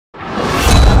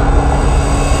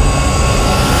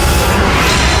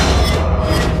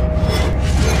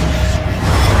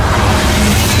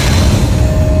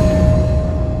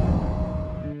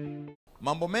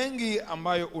Mambo mengi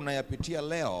ambayo unayapitia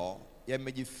leo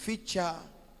yamejificha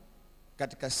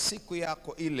katika siku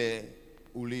yako ile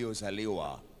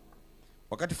uliozaliwa.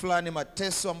 Wakati fulani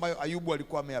mateso ambayo Ayubu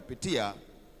alikuwa ameyapitia,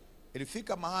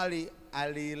 ilifika mahali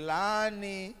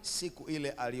alilaani siku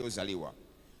ile aliyozaliwa.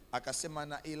 Akasema,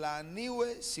 na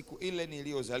ilaaniwe siku ile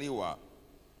niliyozaliwa.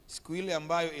 Siku ile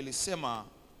ambayo ilisema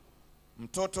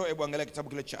mtoto. Hebu angalia kitabu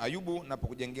kile cha Ayubu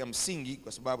napokujengea msingi,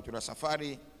 kwa sababu tuna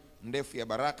safari ndefu ya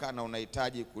baraka na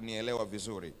unahitaji kunielewa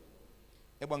vizuri.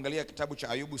 Hebu angalia kitabu cha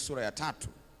Ayubu sura ya 3.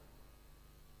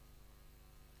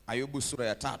 Ayubu sura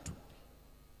ya 3.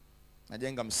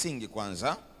 Najenga msingi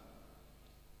kwanza.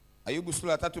 Ayubu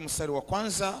sura ya 3 mstari wa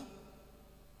kwanza.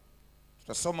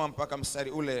 Tutasoma mpaka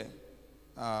mstari ule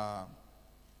wa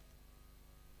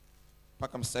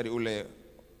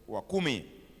 10.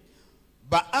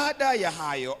 Baada ya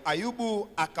hayo Ayubu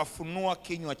akafunua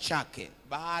kinywa chake.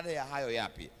 Baada ya hayo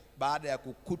yapi? Baada ya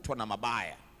kukutwa na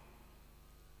mabaya,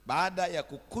 baada ya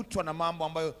kukutwa na mambo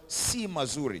ambayo si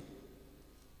mazuri.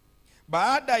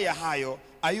 Baada ya hayo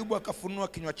Ayubu akafunua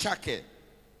kinywa chake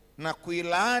na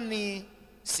kuilaani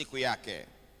siku yake.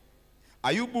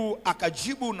 Ayubu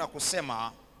akajibu na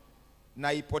kusema,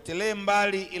 na ipotelee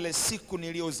mbali ile siku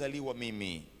niliyozaliwa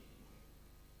mimi,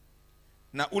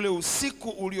 na ule usiku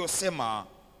uliosema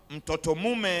mtoto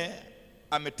mume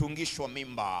ametungishwa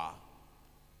mimba.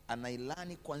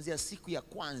 Anailani kuanzia siku ya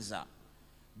kwanza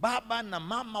baba na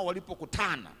mama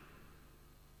walipokutana.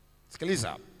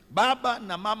 Sikiliza, baba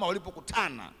na mama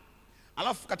walipokutana,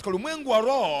 alafu katika ulimwengu wa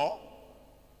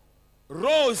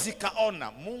roho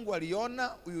zikaona. Mungu aliona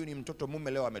huyu ni mtoto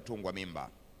mume leo ametungwa mimba.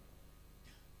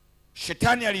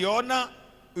 Shetani aliona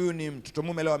huyu ni mtoto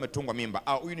mume leo ametungwa mimba,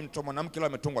 au huyu ni mtoto mwanamke leo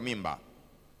ametungwa mimba.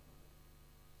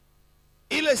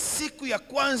 Ile siku ya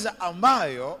kwanza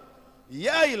ambayo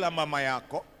yai la mama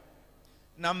yako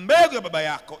na mbegu ya baba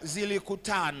yako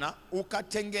zilikutana,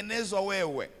 ukatengenezwa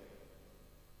wewe.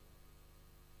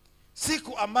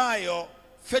 Siku ambayo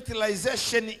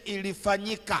fertilization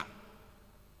ilifanyika.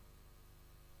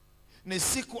 Ni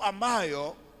siku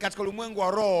ambayo katika ulimwengu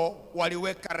wa roho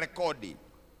waliweka rekodi.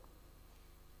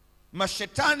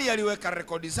 Mashetani yaliweka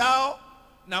rekodi zao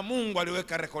na Mungu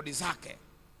aliweka rekodi zake.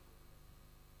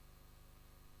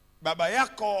 Baba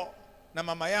yako na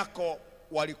mama yako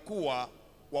walikuwa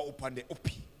wa upande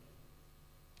upi?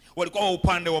 Walikuwa wa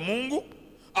upande wa Mungu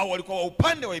au walikuwa wa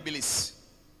upande wa Ibilisi?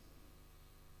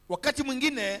 Wakati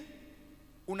mwingine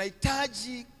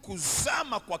unahitaji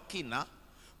kuzama kwa kina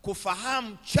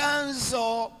kufahamu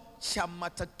chanzo cha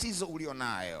matatizo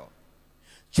ulionayo,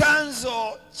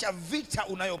 chanzo cha vita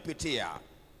unayopitia.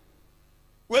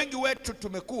 Wengi wetu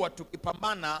tumekuwa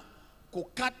tukipambana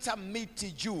kukata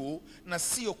miti juu na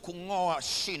sio kung'oa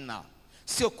shina,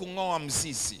 sio kung'oa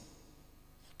mzizi.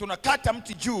 Tunakata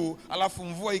mti juu, alafu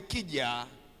mvua ikija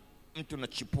mtu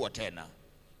unachipua tena,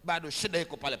 bado shida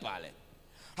iko pale pale.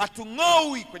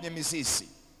 Hatung'oi kwenye mizizi.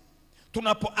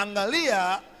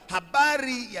 Tunapoangalia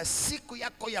habari ya siku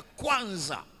yako ya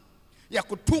kwanza ya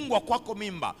kutungwa kwako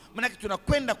mimba, maana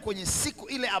tunakwenda kwenye siku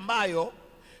ile ambayo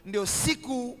ndio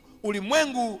siku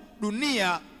ulimwengu,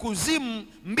 dunia, kuzimu,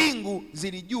 mbingu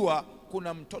zilijua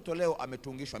kuna mtoto leo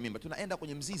ametungishwa mimba. Tunaenda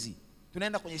kwenye mzizi,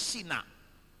 tunaenda kwenye shina.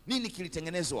 Nini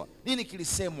kilitengenezwa? Nini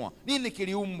kilisemwa? Nini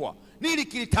kiliumbwa? Nini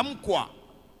kilitamkwa?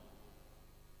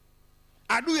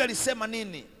 Adui alisema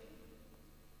nini?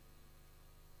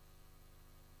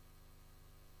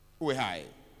 Uwe hai.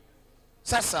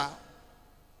 Sasa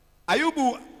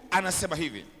Ayubu anasema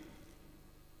hivi.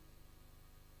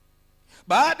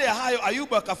 Baada ya hayo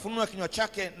Ayubu akafunua kinywa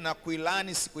chake na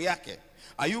kuilani siku yake.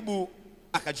 Ayubu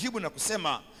akajibu na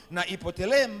kusema, na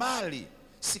ipotelee mbali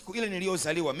siku ile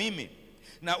niliyozaliwa mimi,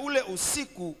 na ule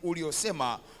usiku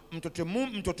uliosema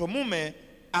mtoto mume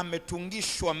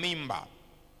ametungishwa mimba.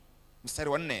 Mstari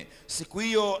wa 4, siku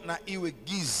hiyo na iwe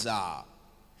giza,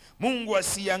 Mungu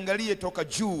asiiangalie toka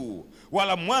juu,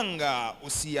 wala mwanga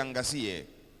usiiangazie.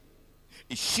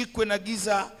 Ishikwe na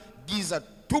giza, giza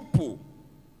tupu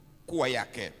kuwa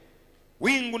yake,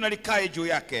 wingu na likae juu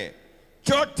yake.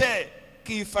 Chote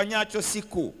kiifanyacho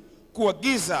siku kuwa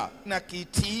giza na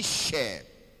kiitiishe.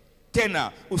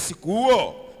 Tena usiku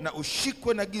huo na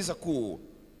ushikwe na giza kuu,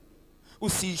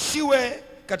 usiishiwe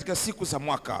katika siku za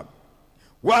mwaka,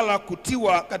 wala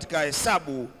kutiwa katika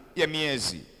hesabu ya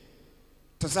miezi.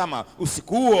 Tazama,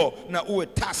 usiku huo na uwe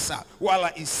tasa,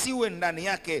 wala isiwe ndani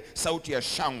yake sauti ya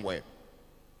shangwe.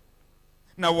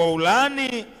 Na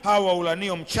waulani hawa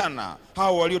waulanio mchana,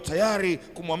 hawa walio tayari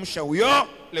kumwamsha huyo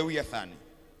Lewiathani.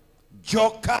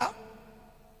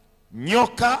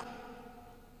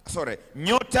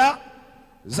 Nyota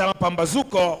za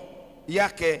mapambazuko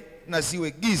yake na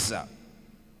ziwe giza.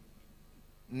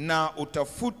 na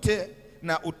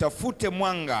utafute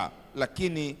mwanga,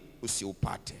 lakini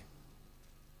usiupate,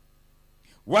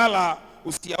 wala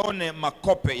usiyaone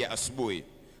makope ya asubuhi,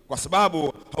 kwa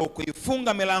sababu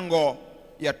haukuifunga milango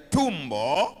ya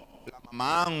tumbo la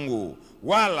mamaangu,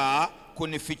 wala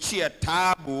kunifichia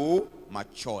taabu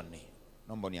machoni.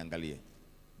 Naomba niangalie.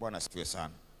 Bwana asifiwe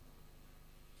sana.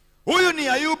 Huyu ni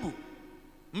Ayubu,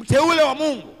 mteule wa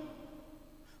Mungu,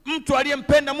 mtu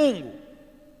aliyempenda Mungu,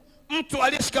 mtu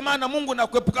aliyeshikamana na Mungu na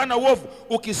kuepukana na uovu.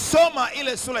 Ukisoma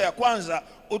ile sura ya kwanza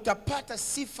utapata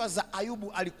sifa za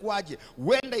Ayubu alikuwaje.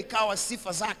 Wenda ikawa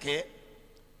sifa zake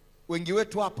wengi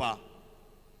wetu hapa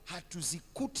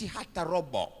hatuzikuti hata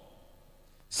robo.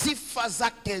 Sifa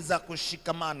zake za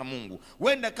kushikamana na Mungu,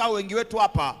 wenda ikawa wengi wetu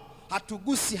hapa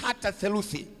hatugusi hata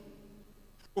theluthi.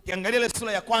 Ukiangalia ile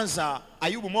sura ya kwanza,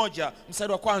 Ayubu 1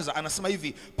 mstari wa kwanza, anasema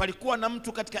hivi: palikuwa na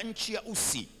mtu katika nchi ya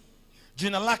Usi,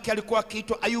 jina lake alikuwa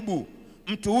akiitwa Ayubu.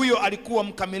 Mtu huyo alikuwa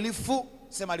mkamilifu.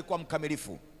 Sema alikuwa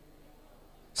mkamilifu.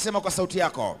 Sema kwa sauti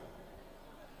yako.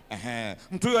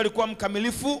 Mtu huyo alikuwa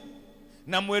mkamilifu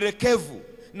na mwerekevu,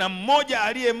 na mmoja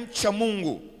aliyemcha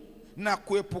Mungu na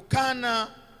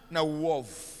kuepukana na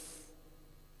uovu.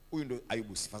 Huyu ndio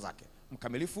Ayubu, sifa zake: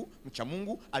 mkamilifu, mcha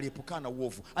Mungu, aliepukana na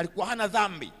uovu. Alikuwa hana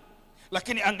dhambi.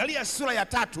 Lakini angalia sura ya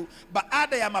 3,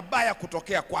 baada ya mabaya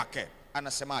kutokea kwake,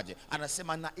 anasemaje?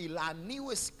 Anasema, na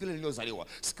ilaaniwe siku ile niliyozaliwa.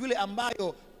 Siku ile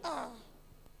ambayo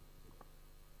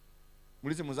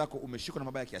Muulize mwenzako, umeshikwa na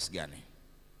mabaya kiasi gani?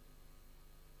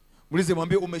 Muulize,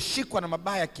 mwambie, umeshikwa na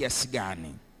mabaya kiasi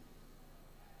gani?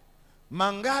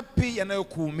 Mangapi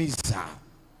yanayokuumiza?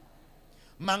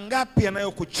 Mangapi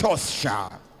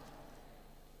yanayokuchosha?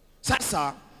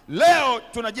 Sasa leo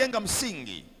tunajenga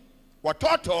msingi.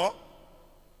 Watoto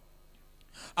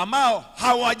ambao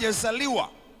hawajazaliwa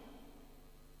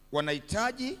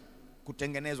wanahitaji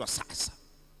kutengenezwa sasa.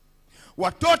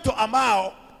 Watoto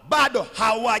ambao bado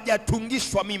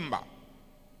hawajatungishwa mimba.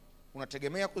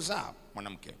 Unategemea kuzaa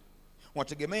mwanamke,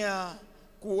 unategemea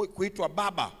kuitwa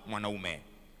baba mwanaume.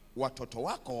 Watoto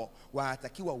wako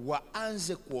wanatakiwa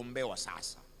waanze kuombewa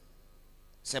sasa.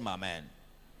 Sema amen.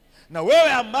 Na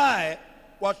wewe ambaye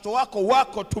watoto wako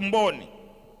wako tumboni,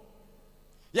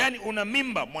 yani una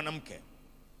mimba mwanamke,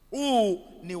 huu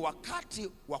ni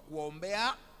wakati wa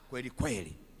kuombea kweli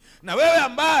kweli. Na wewe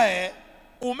ambaye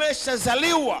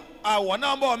umeshazaliwa au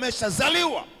wanao ambao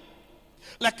wameshazaliwa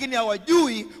lakini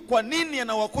hawajui kwa nini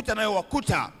yanawakuta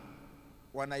nayowakuta,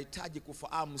 wanahitaji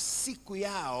kufahamu siku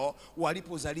yao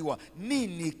walipozaliwa,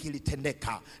 nini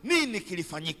kilitendeka, nini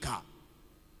kilifanyika.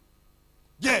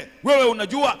 Je, wewe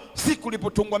unajua siku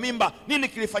ulipotungwa mimba nini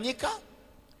kilifanyika?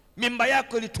 Mimba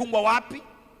yako ilitungwa wapi?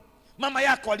 Mama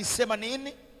yako alisema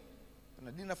nini?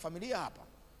 Tunadili na familia hapa.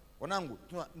 Wanangu,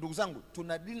 ndugu zangu,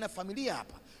 tunadili na familia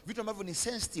hapa, vitu ambavyo ni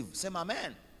sensitive. Sema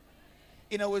amen.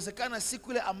 Inawezekana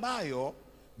siku ile ambayo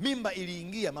mimba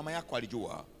iliingia mama yako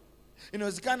alijua.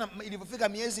 Inawezekana ilipofika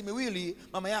miezi miwili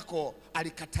mama yako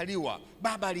alikataliwa,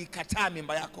 baba alikataa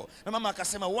mimba yako, na mama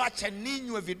akasema, wacha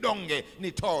ninywe vidonge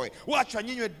nitoe, wacha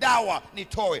ninywe dawa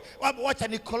nitoe, wacha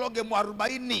nikologe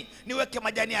mwarobaini, niweke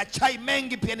majani ya chai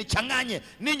mengi pia nichanganye,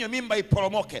 ninywe, mimba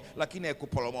iporomoke. Lakini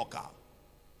haikuporomoka.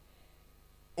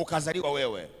 Ukazaliwa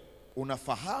wewe.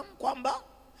 Unafahamu kwamba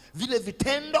vile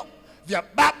vitendo vya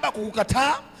baba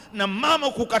kukukataa na mama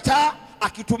kukukataa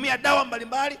akitumia dawa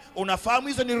mbalimbali, unafahamu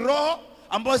hizo ni roho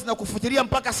ambazo zinakufutilia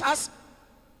mpaka sasa.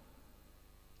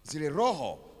 Zile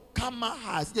roho kama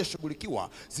hazijashughulikiwa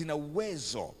zina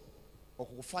uwezo wa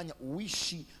kukufanya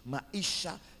uishi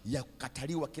maisha ya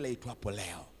kukataliwa kila itwapo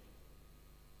leo.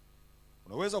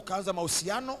 Unaweza ukaanza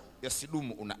mahusiano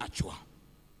yasidumu, unaachwa,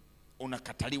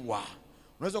 unakataliwa.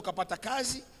 Unaweza ukapata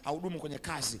kazi, haudumu kwenye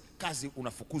kazi, kazi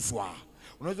unafukuzwa.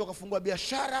 Unaweza ukafungua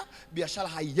biashara, biashara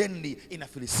haiendi,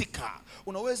 inafilisika.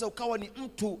 Unaweza ukawa ni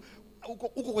mtu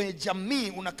uko kwenye jamii,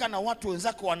 unakaa na watu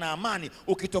wenzako wana amani,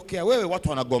 ukitokea wewe watu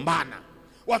wanagombana,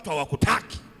 watu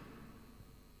hawakutaki.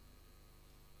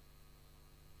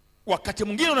 Wakati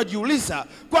mwingine unajiuliza,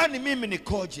 kwani mimi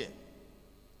nikoje?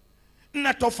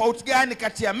 Nina tofauti gani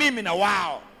kati ya mimi na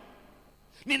wao?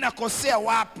 Ninakosea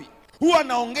wapi? Huwa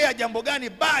naongea jambo gani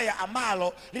baya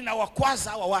ambalo linawakwaza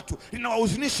hawa watu,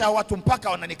 linawahuzunisha hawa watu mpaka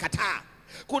wananikataa?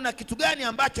 Kuna kitu gani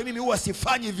ambacho mimi huwa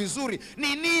sifanyi vizuri?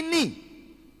 Ni nini?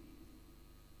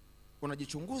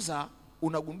 Unajichunguza,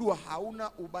 unagundua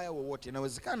hauna ubaya wowote.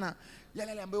 Inawezekana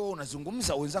yale ambayo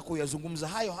unazungumza wenzako yazungumza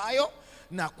hayo hayo,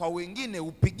 na kwa wengine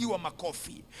upigiwa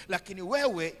makofi, lakini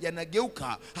wewe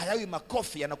yanageuka, hayawi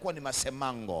makofi, yanakuwa ni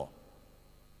masemango,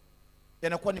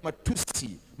 yanakuwa ni matusi,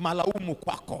 malaumu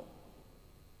kwako,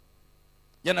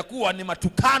 yanakuwa ni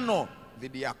matukano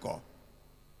dhidi yako.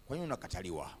 Kwa hiyo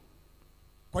unakataliwa.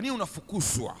 Kwa nini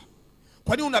unafukuzwa?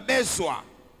 Kwa nini unabezwa?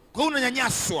 Kwa nini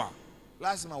unanyanyaswa?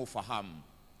 Lazima ufahamu,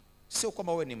 sio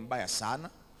kwamba wewe ni mbaya sana,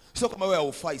 sio kwamba wewe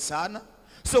haufai sana,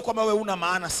 sio kwamba wewe una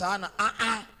maana sana.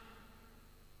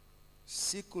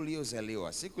 Siku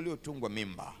uliyozaliwa, siku uliyotungwa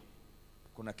mimba,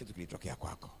 kuna kitu kilitokea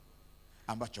kwako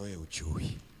ambacho wewe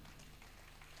hujui.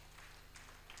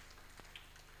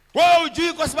 Wewe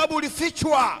hujui kwa sababu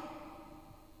ulifichwa.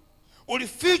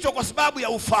 Ulifichwa kwa sababu ya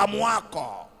ufahamu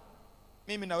wako.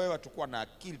 Mimi na wewe hatukuwa na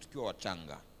akili tukiwa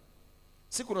wachanga.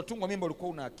 Siku unatungwa mimba ulikuwa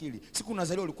una akili. Siku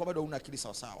unazaliwa ulikuwa bado una akili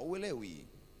sawa sawa. Uelewi.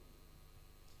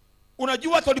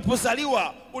 Unajua hata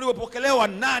ulipozaliwa, ulipokelewa,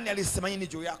 nani alisema nini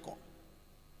juu yako?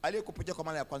 Aliyekupokea kwa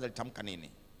mara ya kwanza alitamka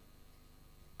nini?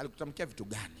 Alikutamkia vitu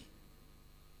gani?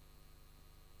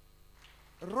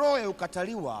 Roho ya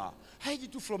ukataliwa haiji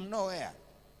tu from nowhere.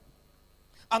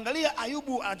 Angalia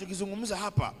Ayubu anachokizungumza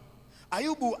hapa.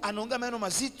 Ayubu anaongea maneno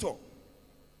mazito.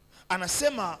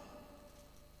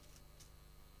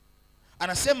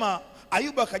 Anasema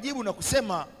Ayubu akajibu na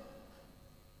kusema,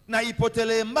 na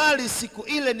ipotelee mbali siku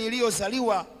ile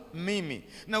niliyozaliwa mimi,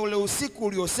 na ule usiku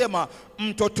uliosema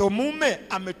mtoto mume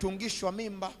ametungishwa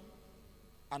mimba.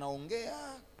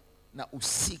 Anaongea na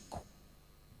usiku.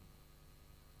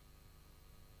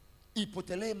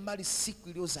 Ipotelee mbali siku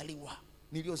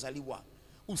niliyozaliwa,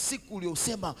 usiku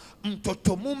uliosema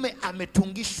mtoto mume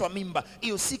ametungishwa mimba.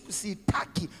 Hiyo siku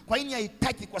siitaki. Kwa nini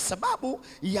haitaki? Kwa sababu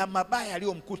ya mabaya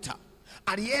aliyomkuta.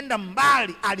 Alienda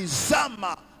mbali,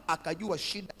 alizama, akajua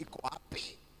shida iko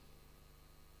wapi.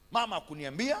 Mama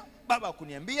hakuniambia, baba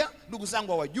hakuniambia, ndugu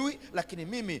zangu hawajui, lakini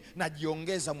mimi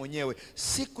najiongeza mwenyewe.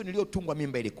 Siku niliyotungwa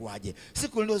mimba ilikuwaje?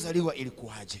 Siku niliyozaliwa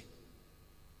ilikuwaje?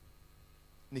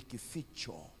 Ni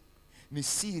kificho, ni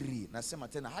siri. Nasema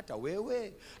tena, hata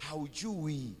wewe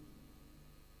haujui.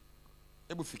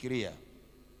 Hebu fikiria,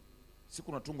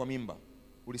 siku unatungwa mimba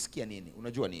ulisikia nini?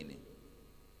 Unajua nini?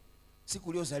 Siku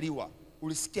uliyozaliwa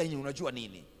ulisikia nini? Unajua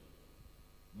nini?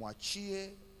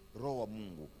 Mwachie Roho wa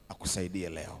Mungu akusaidie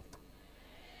leo.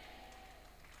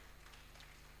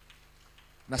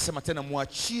 Nasema tena,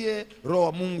 mwachie Roho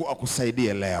wa Mungu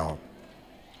akusaidie leo.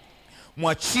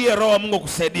 Mwachie Roho wa Mungu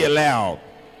akusaidie leo.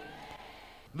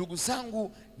 Ndugu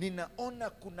zangu, ninaona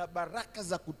kuna baraka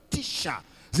za kutisha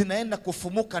zinaenda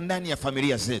kufumuka ndani ya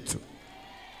familia zetu.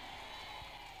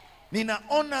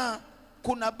 Ninaona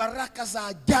kuna baraka za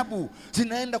ajabu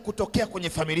zinaenda kutokea kwenye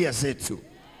familia zetu.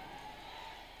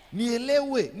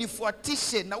 Nielewe,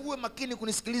 nifuatishe na uwe makini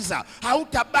kunisikiliza.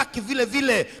 Hautabaki vile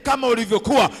vile kama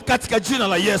ulivyokuwa, katika jina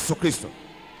la Yesu Kristo.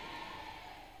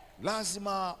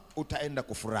 Lazima utaenda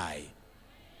kufurahi.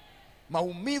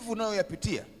 Maumivu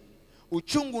unayoyapitia,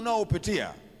 uchungu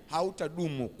unaopitia,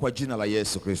 hautadumu kwa jina la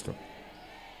Yesu Kristo.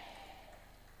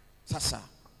 Sasa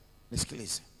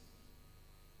nisikilize.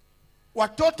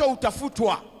 Watoto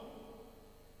utafutwa.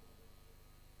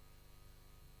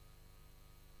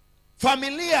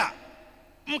 Familia,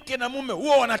 mke na mume,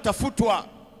 huwa wanatafutwa.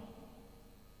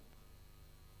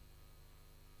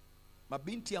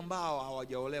 Mabinti ambao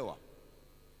hawajaolewa,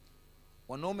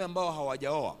 wanaume ambao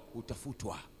hawajaoa,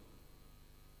 utafutwa.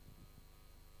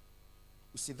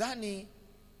 Usidhani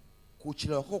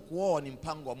kuchelewa kwako kuoa ni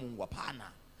mpango wa Mungu.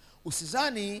 Hapana.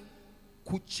 Usidhani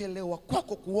kuchelewa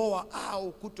kwako kuoa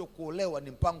au kutokuolewa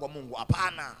ni mpango wa Mungu.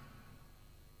 Hapana.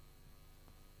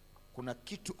 Kuna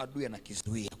kitu adui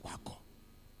anakizuia kwako.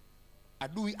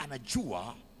 Adui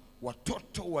anajua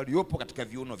watoto waliopo katika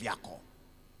viuno vyako.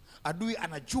 Adui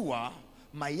anajua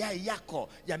mayai yako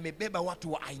yamebeba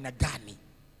watu wa aina gani.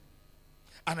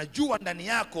 Anajua ndani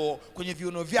yako, kwenye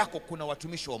viuno vyako kuna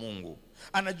watumishi wa Mungu.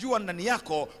 Anajua ndani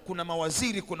yako kuna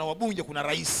mawaziri, kuna wabunge, kuna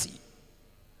raisi.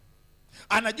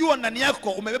 Anajua ndani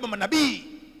yako umebeba manabii.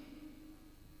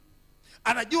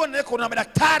 Anajua ndani yako kuna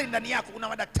madaktari, ndani yako kuna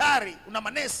madaktari, kuna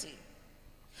manesi.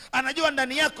 Anajua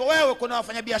ndani yako wewe kuna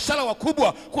wafanyabiashara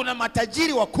wakubwa, kuna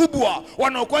matajiri wakubwa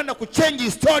wanaokwenda kuchange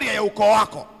historia ya ukoo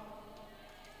wako.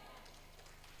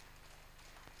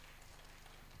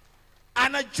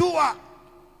 Anajua.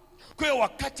 Kwa hiyo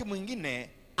wakati mwingine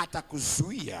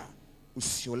atakuzuia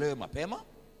usiolewe mapema,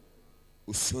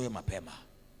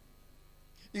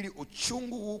 ili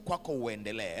uchungu kwako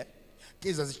uendelee,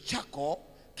 kizazi chako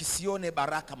kisione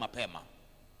baraka mapema.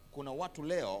 Kuna watu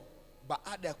leo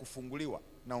baada ya kufunguliwa,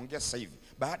 naongea sasa hivi,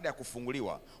 baada ya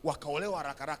kufunguliwa wakaolewa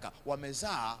haraka,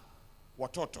 wamezaa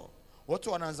watoto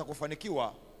wanaanza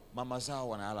kufanikiwa, mama zao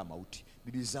wanalala mauti,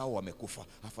 bibi zao wamekufa.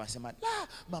 Afa anasema, la,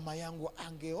 mama yangu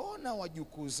angeona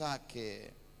wajukuu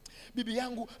zake, bibi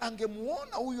yangu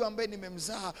angemuona huyu ambaye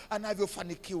nimemzaa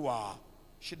anavyofanikiwa.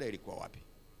 Shida ilikuwa wapi?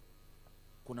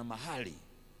 Kuna mahali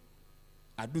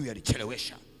adui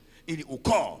alichelewesha ili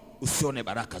ukoo usione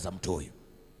baraka za mtu huyu.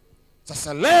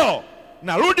 Sasa leo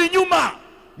narudi nyuma,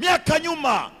 miaka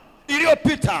nyuma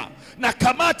iliyopita, na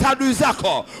kamata adui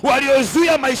zako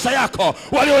waliozuia maisha yako,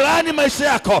 waliolaani maisha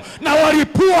yako, na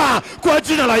walipua kwa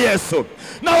jina la Yesu,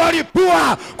 na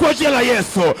walipua kwa jina la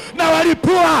Yesu, na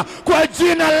walipua kwa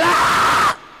jina la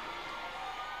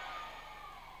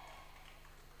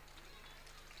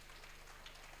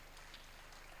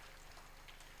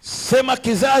sema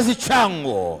kizazi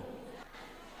changu.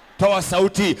 Toa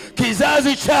sauti,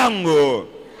 kizazi changu,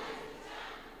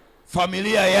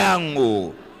 familia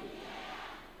yangu,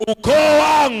 ukoo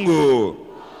wangu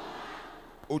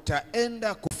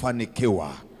utaenda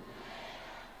kufanikiwa.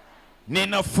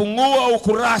 Ninafungua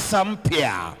ukurasa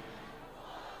mpya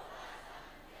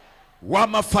wa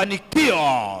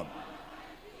mafanikio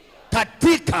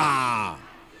katika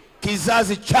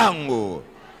kizazi changu,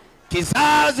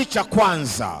 kizazi cha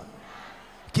kwanza,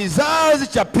 kizazi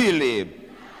cha pili,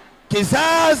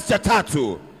 kizazi cha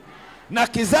tatu na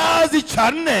kizazi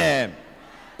cha nne,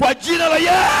 kwa jina la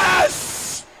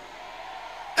Yesu.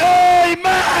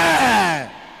 Amen.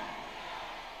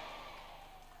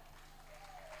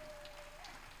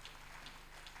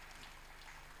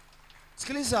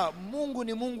 Sikiliza, Mungu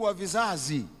ni Mungu wa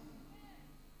vizazi.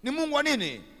 Ni Mungu wa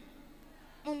nini?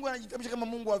 Mungu anajitambulisha kama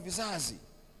Mungu wa vizazi.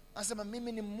 Anasema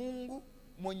mimi ni Mungu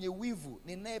mwenye wivu,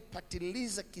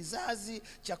 ninayepatiliza kizazi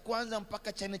cha kwanza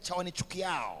mpaka cha nne cha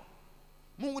wanichukiao.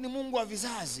 Mungu ni Mungu wa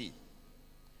vizazi.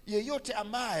 Yeyote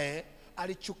ambaye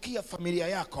alichukia familia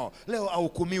yako leo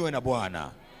ahukumiwe na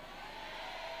Bwana.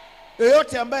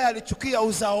 Yeyote ambaye alichukia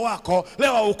uzao wako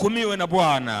leo ahukumiwe na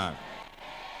Bwana.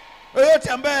 Yeyote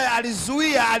ambaye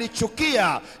alizuia,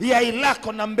 alichukia yai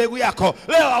lako na mbegu yako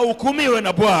leo ahukumiwe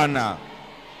na Bwana.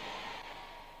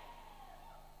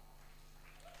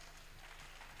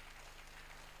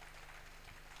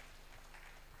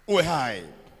 Uwe hai,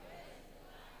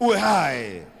 uwe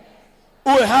hai,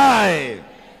 uwe hai.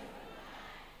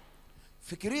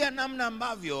 Fikiria namna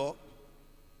ambavyo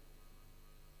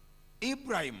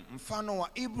Ibrahim, mfano wa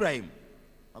Ibrahim,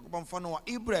 nakupa mfano wa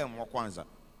Ibrahim wa kwanza,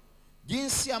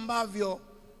 jinsi ambavyo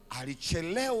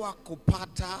alichelewa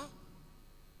kupata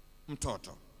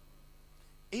mtoto.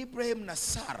 Ibrahim na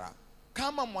Sara,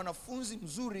 kama mwanafunzi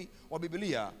mzuri wa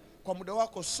Biblia, kwa muda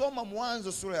wako soma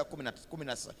Mwanzo sura ya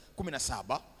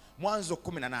 17, Mwanzo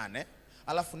 18,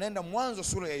 alafu nenda Mwanzo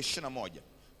sura ya 21.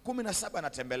 17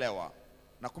 anatembelewa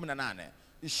na 18,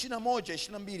 21,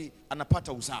 22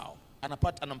 anapata uzao,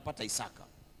 anampata Isaka.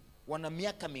 Wana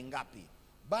miaka mingapi?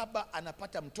 Baba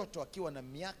anapata mtoto akiwa na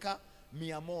miaka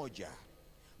 100,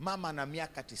 mama ana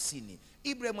miaka 90.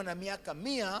 Ibrahim ana miaka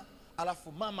 100,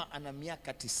 alafu mama ana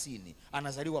miaka 90,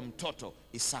 anazaliwa mtoto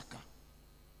Isaka.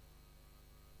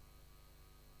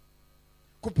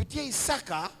 Kupitia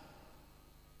Isaka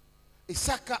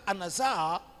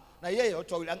anazaa na yeye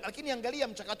watu wawili. Lakini angalia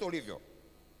mchakato ulivyo.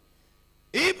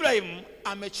 Ibrahim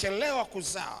amechelewa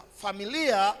kuzaa,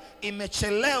 familia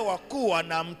imechelewa kuwa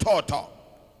na mtoto.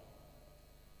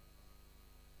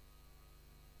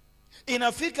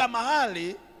 Inafika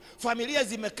mahali familia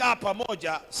zimekaa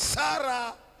pamoja,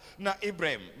 Sara na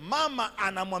Ibrahim. Mama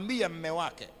anamwambia mume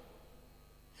wake,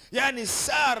 yaani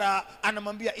Sara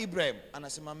anamwambia Ibrahim,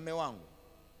 anasema mume wangu,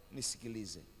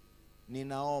 nisikilize,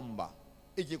 ninaomba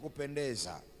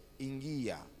ikikupendeza,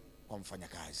 ingia kwa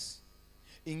mfanyakazi,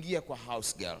 ingia kwa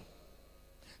house girl,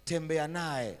 tembea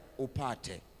naye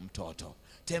upate mtoto,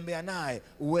 tembea naye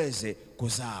uweze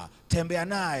kuzaa, tembea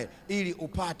naye ili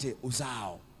upate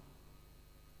uzao.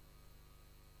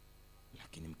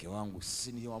 Lakini mke wangu,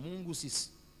 sisi ni wa Mungu,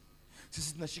 sisi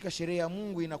tunashika sheria ya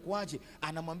Mungu, inakuwaje?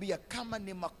 Anamwambia kama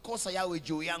ni makosa yawe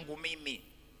juu yangu mimi.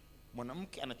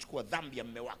 Mwanamke anachukua dhambi ya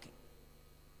mume wake.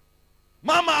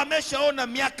 Mama ameshaona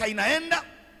miaka inaenda,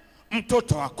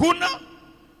 mtoto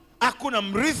hakuna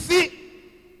mrithi,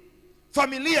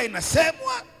 familia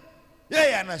inasemwa,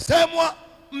 yeye anasemwa,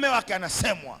 mume wake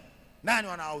anasemwa. Nani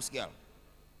wana house girl?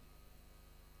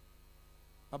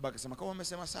 Baba akasema kama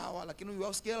umesema sawa, lakini huyu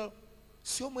house girl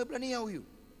sio Mwebrania, huyu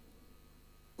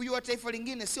wa taifa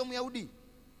lingine, sio Myahudi,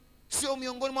 sio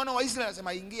miongoni mwa wana wa Israeli.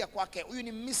 Anasema ingia kwake, huyu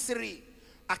ni Misri.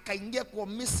 Akaingia kwa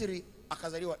Misri,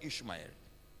 akazaliwa Ishmael.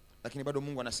 Lakini bado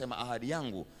Mungu anasema ahadi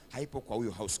yangu haipo kwa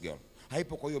huyo house girl,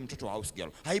 haipo kwa huyo mtoto wa house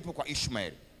girl, haipo kwa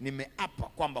Ishmael. Nimeapa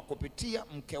kwamba kupitia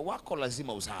mke wako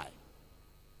lazima uzae.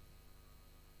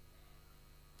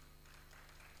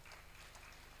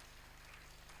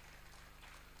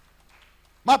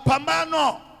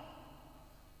 Mapambano.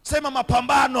 Sema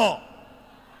mapambano.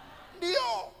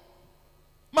 Ndio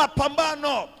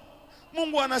mapambano.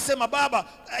 Mungu anasema baba,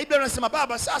 Ibrahim anasema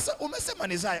baba, sasa umesema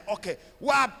nizae. Okay,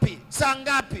 wapi? Saa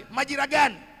ngapi? Majira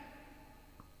gani?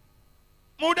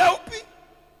 Muda upi?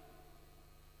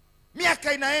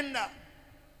 Miaka inaenda,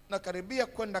 na karibia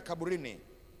kwenda kaburini.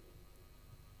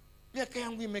 Miaka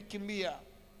yangu imekimbia.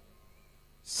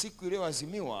 Siku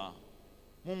iliyoazimiwa,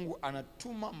 Mungu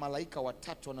anatuma malaika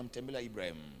watatu wanamtembelea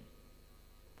Ibrahim.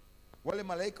 Wale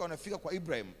malaika wanafika kwa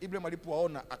Ibrahim. Ibrahim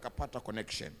alipowaona akapata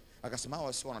connection. Akasema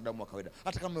hawa si wanadamu wa kawaida.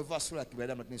 Hata kama wamevaa sura ya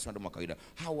kibinadamu lakini si wanadamu wa kawaida.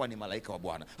 Hawa ni malaika wa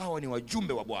Bwana. Hawa ni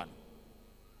wajumbe wa Bwana.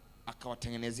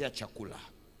 Akawatengenezea chakula.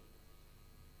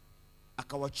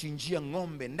 Akawachinjia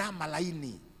ng'ombe, ndama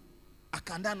laini.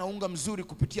 Akaandaa na unga mzuri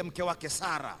kupitia mke wake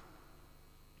Sara.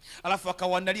 Alafu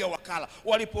akawaandalia wakala.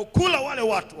 Walipokula wale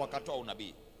watu wakatoa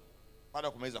unabii. Baada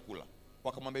ya kumaliza kula,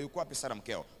 wakamwambia yuko wapi Sara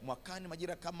mkeo? Mwakani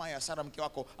majira kama ya Sara mke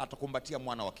wako atakumbatia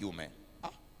mwana wa kiume.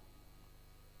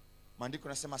 Maandiko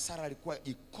yanasema Sara alikuwa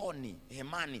jikoni,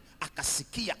 hemani,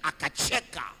 akasikia,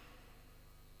 akacheka.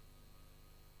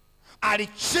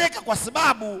 Alicheka kwa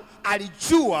sababu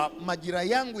alijua majira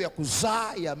yangu ya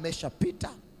kuzaa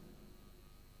yameshapita.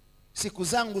 Siku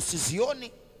zangu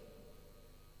sizioni.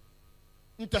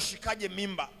 Nitashikaje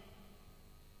mimba?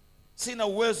 Sina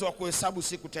uwezo wa kuhesabu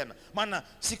siku tena. Maana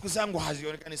siku zangu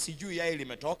hazionekani, sijui yai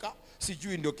limetoka,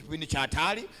 sijui ndio kipindi cha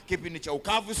hatari, kipindi cha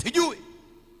ukavu, sijui.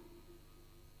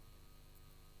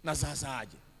 Na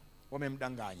zazaaje?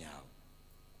 Wamemdanganya hao.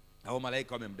 Hao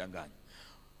malaika wamemdanganya.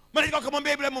 Malaika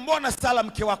akamwambia Ibrahim, mbona Sara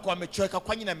mke wako amecheka?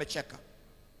 Kwa nini amecheka?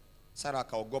 Sara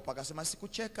akaogopa akasema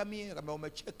sikucheka mie. Akamwambia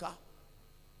umecheka.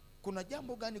 Kuna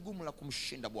jambo gani gumu la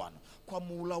kumshinda Bwana? Kwa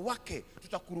muhula wake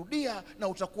tutakurudia na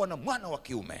utakuwa na mwana wa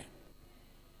kiume.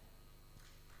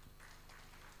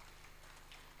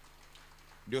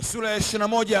 Ndio sura ya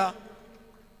 21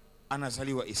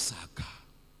 anazaliwa Isaka.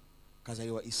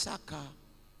 Kazaliwa Isaka,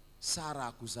 Sara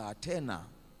hakuzaa tena.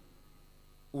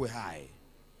 Uwe hai.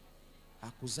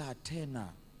 Hakuzaa tena.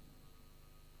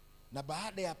 Na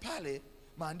baada ya pale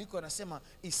maandiko yanasema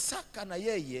Isaka na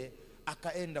yeye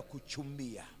akaenda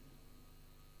kuchumbia.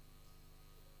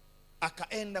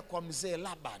 Akaenda kwa mzee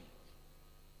Laban.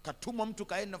 Katumwa mtu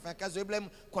kaenda fanya kazi wa Ibrahim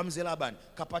kwa mzee Laban,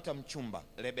 kapata mchumba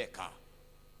Rebeka.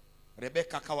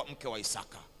 Rebeka akawa mke wa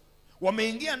Isaka.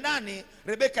 Wameingia ndani,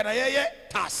 Rebeka na yeye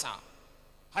tasa,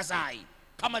 hazai,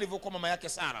 kama alivyokuwa mama yake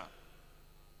Sara,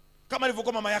 kama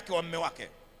alivyokuwa mama yake wa mume wake,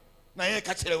 na yeye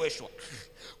kacheleweshwa.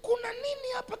 Kuna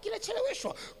nini hapa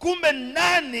kinacheleweshwa? Kumbe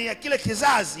ndani ya kile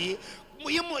kizazi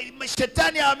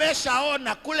shetani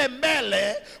ameshaona kule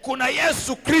mbele kuna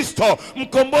Yesu Kristo,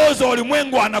 mkombozi wa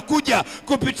ulimwengu, anakuja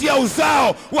kupitia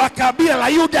uzao wa kabila la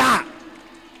Yuda.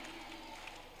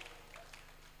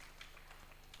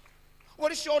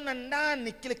 Walishaona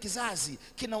ndani kile kizazi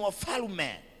kina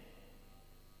wafalme,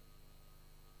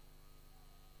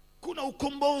 kuna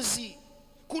ukombozi,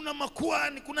 kuna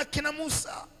makuhani, kuna kina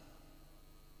Musa,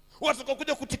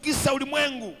 watakaokuja kutikisa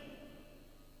ulimwengu.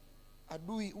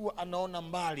 Adui huwa anaona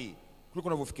mbali kuliko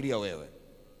unavyofikiria wewe.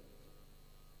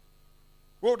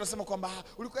 Wewe utasema kwamba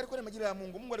ulikuwa ni majira ya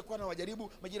Mungu. Mungu alikuwa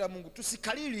anawajaribu majira ya Mungu.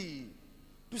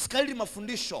 Tusikalili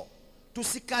mafundisho.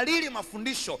 Tusikalili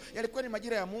mafundisho. Yalikuwa ni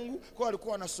majira ya Mungu, kwa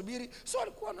walikuwa wanasubiri. Sio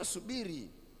walikuwa wanasubiri.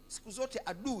 Siku zote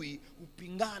adui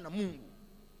hupingana na Mungu.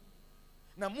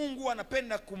 Na Mungu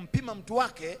anapenda kumpima mtu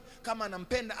wake kama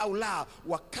anampenda au la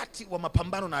wakati wa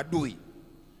mapambano na adui.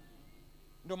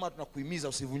 Ndio maana tunakuhimiza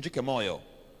usivunjike moyo.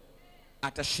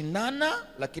 Atashindana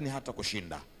lakini hata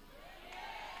kushinda.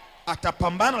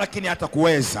 Atapambana lakini hata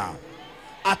kuweza.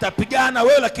 Atapigana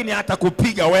wewe lakini hata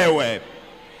kupiga wewe.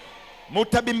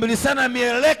 Mutabimbilisana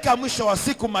mieleka, mwisho wa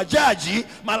siku majaji,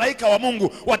 malaika wa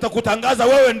Mungu watakutangaza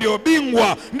wewe ndio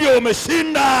bingwa, ndio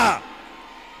umeshinda.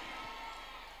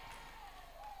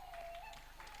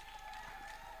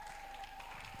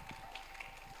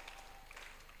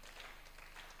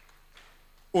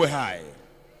 Uwe hai.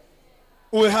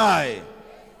 Uwe hai.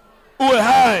 Uwe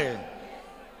hai.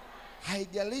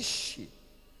 Haijalishi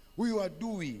huyu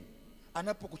adui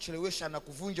anapokuchelewesha na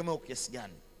kuvunja moyo kiasi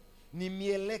gani. Ni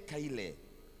mieleka ile.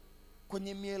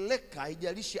 Kwenye mieleka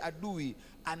haijalishi adui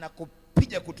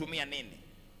anakupiga kutumia nini.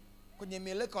 Kwenye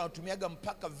mieleka wanatumiaga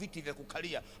mpaka viti vya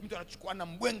kukalia. Mtu anachukua na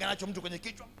mbwenga anacho mtu kwenye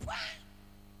kichwa.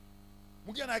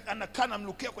 Mwingine anakana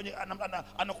mlukia kwenye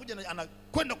anakuja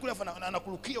anakwenda kule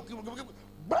anakurukia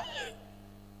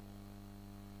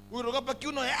urogopa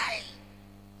kiuno yai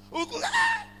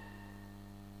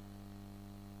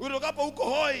urogopa uko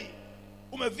hoi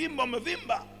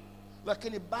umevimba,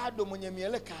 lakini bado mwenye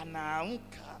mieleka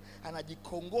anaamka,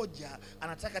 anajikongoja,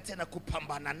 anataka tena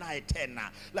kupambana naye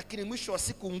tena. Lakini mwisho wa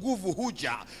siku nguvu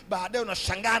huja, baadaye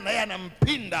unashangaa na yeye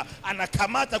anampinda,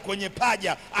 anakamata kwenye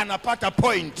paja, anapata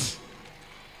point.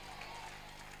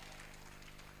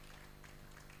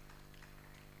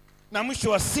 Na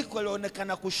mwisho wa siku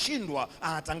alionekana kushindwa,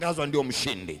 anatangazwa ndio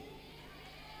mshindi.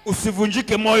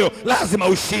 Usivunjike moyo, lazima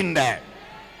ushinde.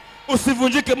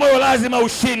 Usivunjike moyo, lazima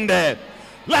ushinde.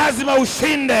 Lazima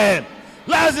ushinde.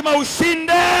 Lazima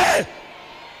ushinde.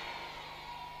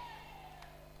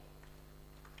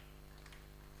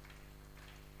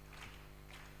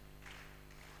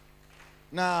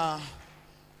 Na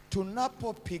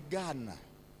tunapopigana,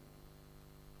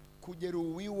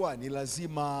 kujeruhiwa ni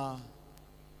lazima.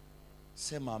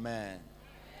 Sema amen.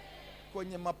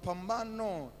 Kwenye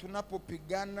mapambano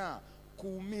tunapopigana,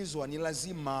 kuumizwa ni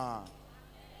lazima.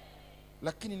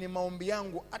 Lakini ni maombi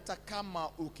yangu, hata kama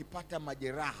ukipata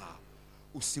majeraha,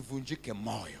 usivunjike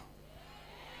moyo.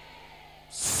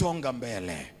 Songa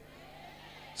mbele.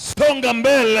 Songa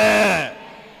mbele.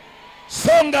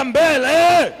 Songa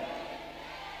mbele.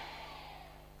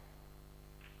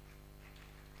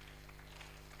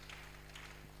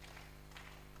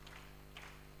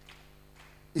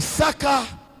 Isaka,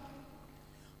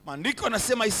 maandiko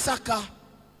yanasema Isaka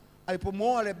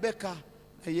alipomwoa Rebeka,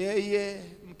 na yeye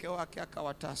mke wake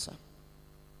akawatasa,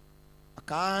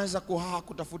 akaanza kuhaa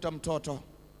kutafuta mtoto.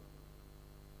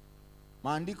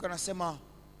 Maandiko yanasema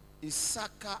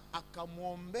Isaka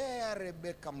akamwombea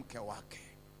Rebeka mke wake.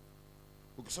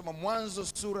 Ukisoma Mwanzo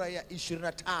sura ya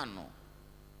 25,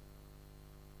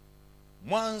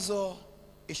 Mwanzo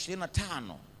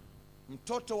 25,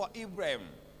 mtoto wa Ibrahim,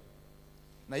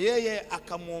 na yeye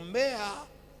akamwombea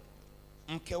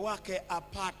mke wake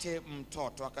apate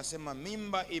mtoto. Akasema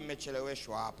mimba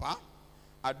imecheleweshwa hapa,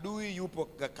 adui yupo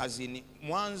kazini.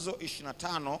 Mwanzo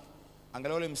 25,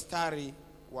 angalia ule mstari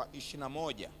wa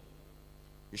 21.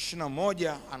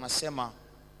 21 anasema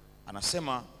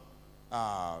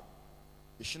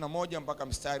 21 mpaka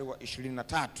mstari wa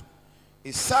 23.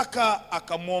 Isaka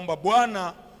akamwomba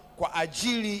Bwana kwa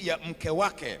ajili ya mke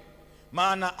wake,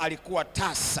 maana alikuwa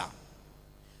tasa,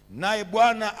 naye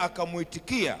Bwana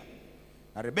akamuitikia,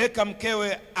 na Rebeka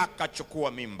mkewe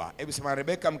akachukua mimba. Hebu sema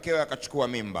Rebeka mkewe akachukua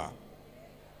mimba.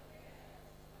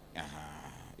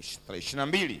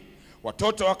 22,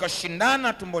 watoto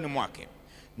wakashindana tumboni mwake,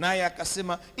 naye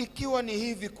akasema ikiwa ni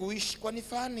hivi kuishi, kwa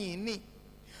nifaa nini?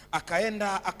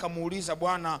 Akaenda akamuuliza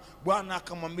Bwana. Bwana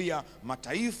akamwambia,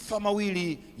 mataifa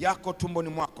mawili yako tumboni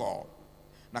mwako,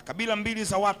 na kabila mbili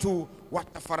za watu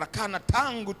watafarakana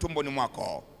tangu tumboni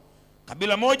mwako.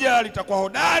 Kabila moja litakuwa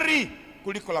hodari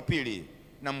kuliko la pili,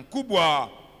 na mkubwa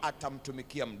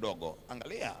atamtumikia mdogo.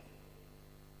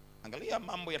 Angalia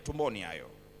mambo ya tumboni hayo.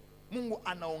 Mungu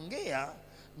anaongea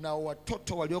na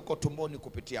watoto walioko tumboni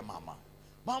kupitia mama.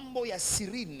 Mambo ya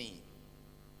sirini.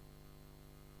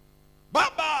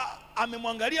 Baba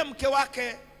amemwangalia mke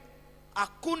wake,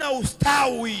 hakuna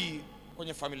ustawi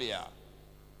kwenye familia.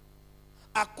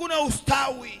 Hakuna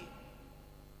ustawi.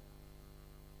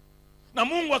 Na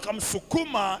Mungu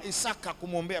akamsukuma Isaka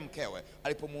kumwombea mkewe.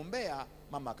 Alipomwombea,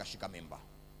 mama akashika mimba.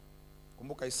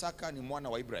 Kumbuka Isaka ni mwana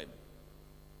wa Ibrahim.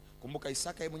 Kumbuka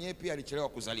Isaka yeye mwenyewe pia alichelewa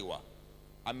kuzaliwa.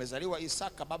 Amezaliwa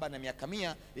Isaka baba na miaka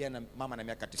 100, yeye na mama na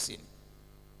miaka 90.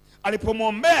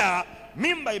 Alipomwombea,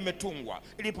 mimba imetungwa.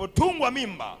 Ilipotungwa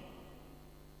mimba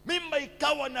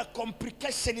ikawa na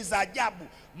complications za ajabu.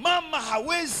 Mama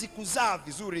hawezi kuzaa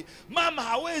vizuri, mama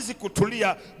hawezi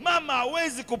kutulia, mama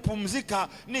hawezi kupumzika,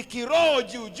 ni kiroho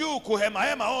juu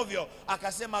kuhema ovyo.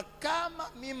 Akasema kama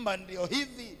mimba ndio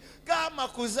hivi, kama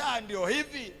kuzaa ndio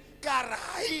hivi,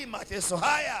 karahi mateso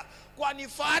haya, kwa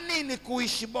nifaa nini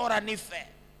kuishi, bora nife.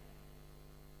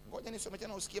 Ngoja nisome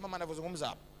tena usikie mama anavyozungumza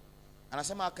hapa.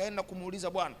 Anasema akaenda kumuuliza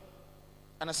Bwana.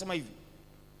 Anasema hivi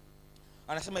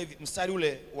mstari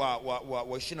ule wa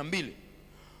 22.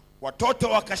 Watoto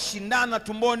wakashindana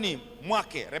tumboni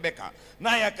mwake Rebeka,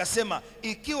 naye akasema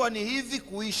ikiwa ni hivi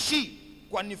kuishi,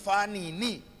 kwa nifaa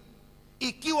nini?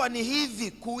 Ikiwa ni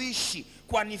hivi kuishi,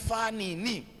 kwa nifaa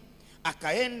nini?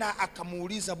 Akaenda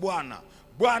akamuuliza Bwana.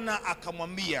 Bwana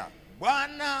akamwambia,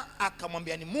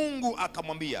 ni Mungu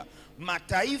akamwambia,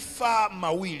 mataifa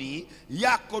mawili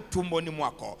yako tumboni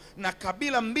mwako, na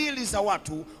kabila mbili za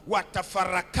watu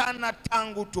watafarakana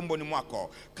tangu tumboni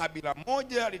mwako. Kabila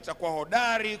moja litakuwa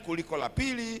hodari kuliko la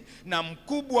pili, na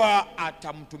mkubwa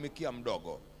atamtumikia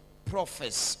mdogo.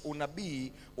 Prophecy,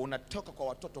 unabii unatoka kwa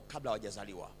watoto kabla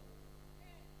hawajazaliwa.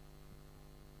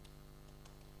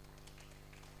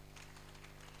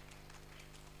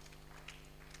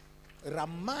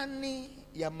 Ramani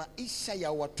ya maisha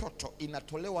ya watoto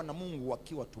inatolewa na Mungu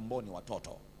wakiwa tumboni.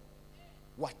 Watoto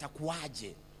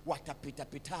watakuaje?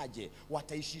 Watapitapitaje?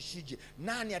 Wataishishije?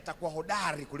 Nani atakuwa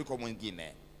hodari kuliko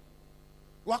mwingine?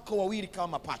 Wako wawili kama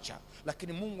mapacha,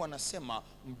 lakini Mungu anasema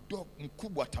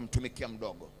mkubwa atamtumikia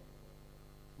mdogo,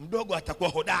 mdogo atakuwa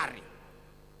hodari.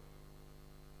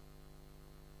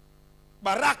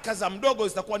 Baraka za mdogo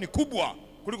zitakuwa ni kubwa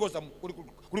kuliko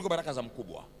kuliko baraka za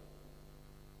mkubwa.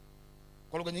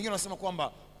 Kwa lugha nyingine wanasema kwamba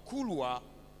kulwa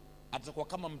atakuwa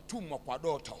kama mtumwa kwa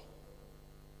Doto.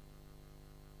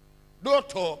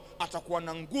 Doto atakuwa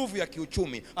na nguvu ya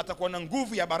kiuchumi, atakuwa na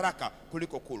nguvu ya baraka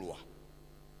kuliko kulwa.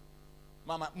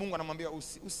 Mama, Mungu anamwambia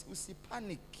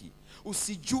usipaniki,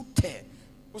 usijute,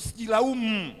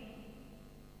 usijilaumu,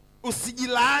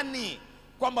 usijilaani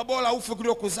kwamba bora ufe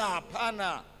kuliko kuzaa.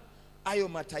 Hapana. Hayo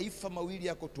mataifa mawili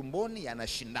yako tumboni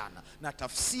yanashindana, na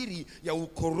tafsiri ya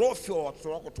ukorofi wa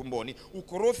watoto wako tumboni,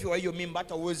 ukorofi wa hiyo mimba,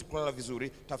 hata uwezi kulala vizuri,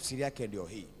 tafsiri yake ndio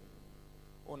hii.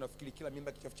 Unafikiri kila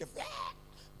mimba kichefuchefu,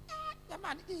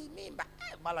 jamani hii mimba,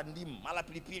 mara ndimu, mara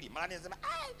pilipili, mara nisema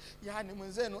yani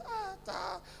mwenzenu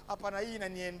hapana, hii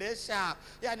inaniendesha.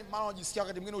 Yani mara unajisikia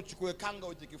wakati mwingine uchukue kanga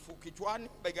ujikifu kichwani,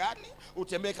 begani,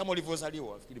 utembee kama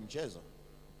ulivyozaliwa. Fikiri mchezo.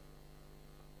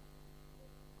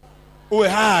 Uwe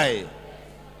hai,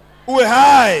 uwe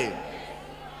hai.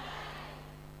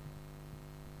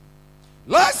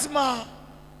 Lazima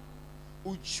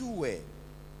ujue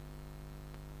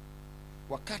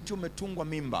wakati umetungwa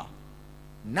mimba,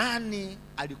 nani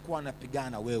alikuwa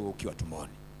anapigana wewe ukiwa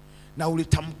tumboni, na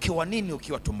ulitamkiwa nini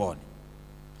ukiwa tumboni,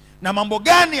 na mambo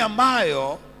gani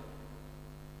ambayo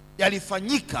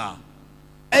yalifanyika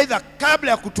aidha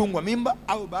kabla ya kutungwa mimba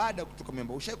au baada ya kutungwa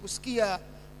mimba. Ushaikusikia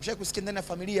ndani ya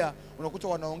familia unakuta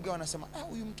wanaongea wanasema,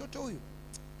 huyu mtoto huyu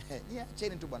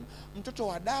niacheni tu bwana, mtoto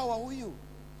wa dawa huyu.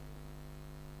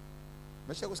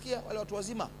 Umeshakusikia wale watu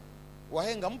wazima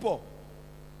wahenga, mpo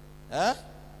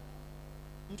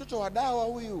mtoto wa dawa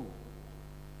huyu?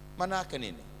 Maana yake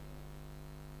nini?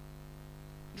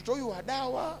 Mtoto huyu wa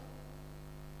dawa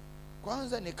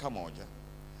kwanza ni kamoja,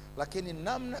 lakini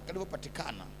namna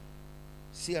kalivyopatikana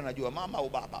si anajua mama au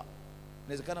baba.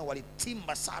 Inawezekana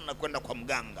walitimba sana kwenda kwa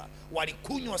mganga,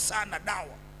 walikunywa sana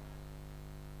dawa,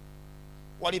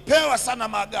 walipewa sana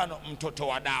maagano. Mtoto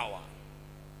wa dawa,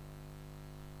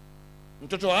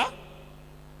 mtoto wa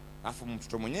afu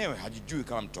mtoto mwenyewe hajijui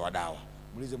kama mtoto wa dawa.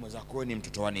 Muulize mwenzako, wewe ni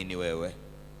mtoto wa nini wewe?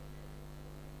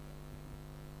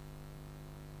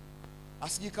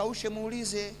 Asijikaushe,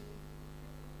 muulize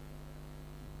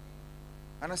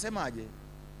anasemaje.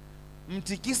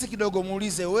 Mtikisi kidogo,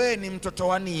 muulize, wewe ni mtoto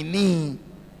wa nini?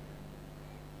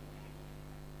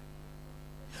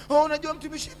 Unajua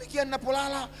mtumishi, mikia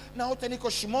ninapolala naota niko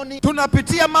shimoni.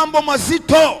 Tunapitia mambo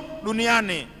mazito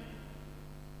duniani,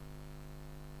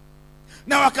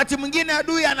 na wakati mwingine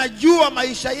adui anajua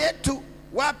maisha yetu,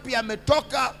 wapi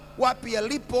ametoka, wapi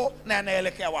yalipo na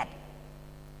yanaelekea wapi.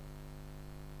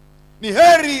 Ni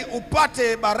heri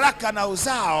upate baraka na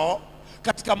uzao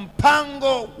katika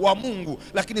mpango wa Mungu,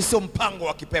 lakini sio mpango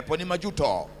wa kipepo. Ni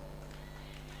majuto,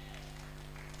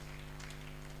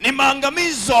 ni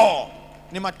maangamizo,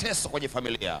 ni mateso kwenye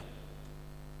familia.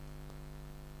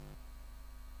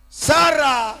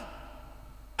 Sara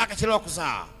akachelewa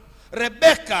kuzaa.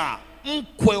 Rebeka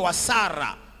mkwe wa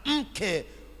Sara, mke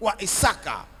wa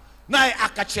Isaka, naye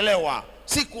akachelewa.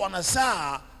 Siku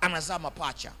anazaa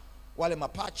mapacha. Wale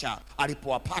mapacha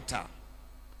alipowapata,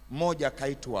 mmoja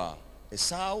akaitwa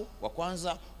Esau wa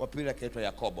kwanza, wa pili akaitwa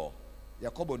Yakobo.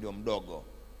 Yakobo ndio mdogo.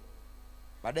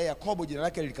 Baadaye Yakobo jina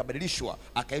lake likabadilishwa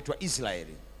akaitwa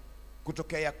Israeli.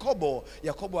 Kutokea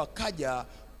Yakobo akaja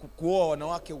kuoa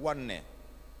wanawake 4.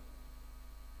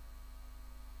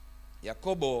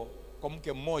 Yakobo kwa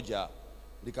mke mmoja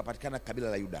likapatikana kabila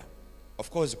la Yuda. Of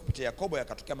course kupitia Yakobo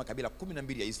yakatokea makabila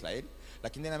 12 ya Israeli,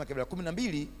 lakini ndani ya makabila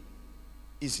 12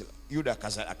 Yuda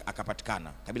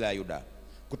akapatikana, kabila la Yuda.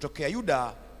 Kutokea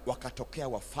Yuda wakatokea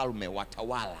wafalme,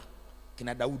 watawala,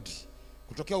 kina Daudi.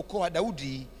 Kutokea ukoo wa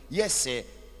Daudi, Yese,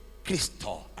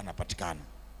 Kristo anapatikana.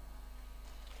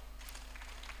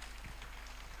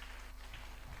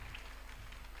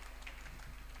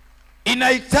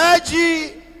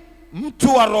 Inahitaji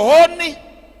mtu wa rohoni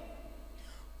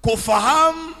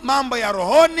kufahamu mambo ya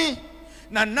rohoni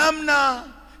na namna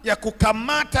ya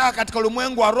kukamata katika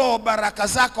ulimwengu wa roho baraka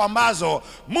zako ambazo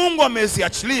Mungu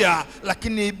ameziachilia,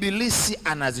 lakini ibilisi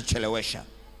anazichelewesha.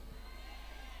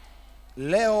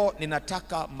 Leo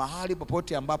ninataka mahali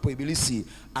popote ambapo ibilisi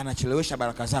anachelewesha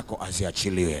baraka zako,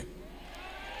 aziachilie.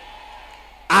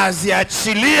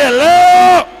 Aziachilie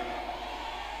leo.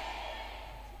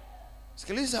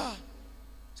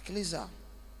 Sikiliza.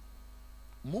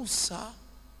 Musa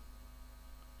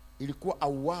ilikuwa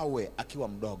auawe akiwa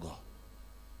mdogo.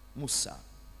 Musa.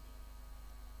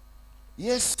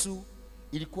 Yesu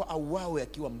ilikuwa auawe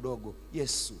akiwa mdogo.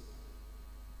 Yesu.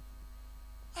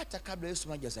 Hata kabla Yesu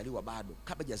hajazaliwa, bado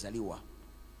kabla hajazaliwa,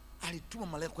 alituma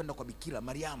malaika kwenda kwa Bikira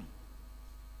Mariamu.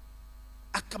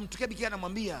 Akamtokea Bikira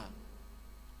anamwambia,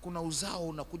 kuna uzao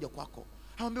unakuja kwako.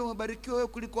 Amwambia umebarikiwa wewe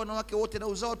kuliko wanawake wote na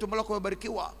uzao tumbo lako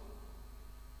umebarikiwa.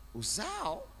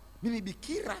 Uzao? Mimi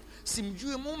bikira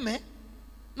simjui mume?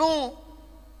 No,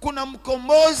 kuna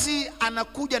mkombozi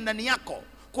anakuja ndani yako.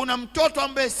 Kuna mtoto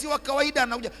ambaye si wa kawaida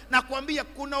anakuja. Nakwambia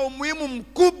kuna umuhimu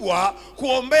mkubwa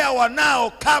kuombea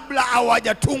wanao kabla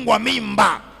hawajatungwa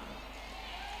mimba.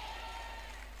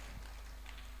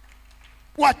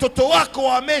 Watoto wako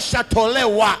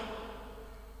wameshatolewa,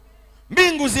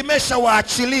 mbingu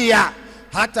zimeshawaachilia.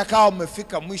 Hata kama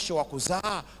umefika mwisho wa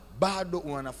kuzaa, bado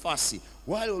una nafasi.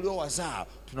 Wale uliowazaa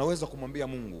tunaweza kumwambia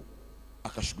Mungu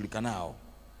akashughulika nao,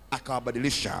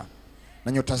 akawabadilisha,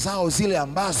 na nyota zao zile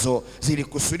ambazo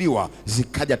zilikusudiwa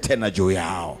zikaja tena juu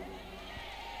yao.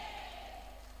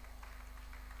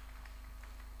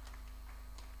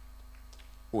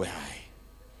 Uwe hai,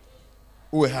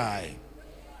 uwe hai.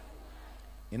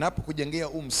 Ninapokujengea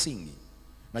msingi,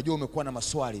 najua umekuwa na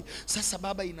maswali. Sasa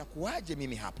baba, inakuwaje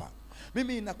mimi hapa?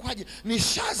 Mimi inakuwaje?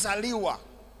 Nishazaliwa.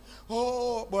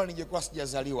 Oh, bwana ningekuwa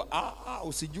sijazaliwa.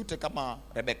 Usijute kama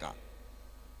Rebeka.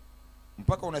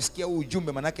 Mpaka unasikia huu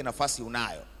ujumbe, manake nafasi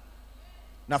unayo.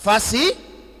 Nafasi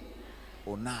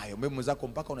unayo. Mimi mwenzako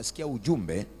mpaka unasikia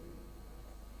ujumbe,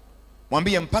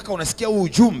 mwambie mpaka unasikia huu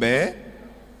ujumbe,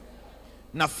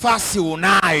 nafasi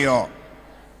unayo.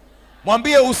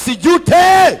 Mwambie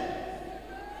usijute.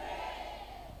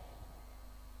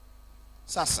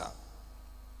 Sasa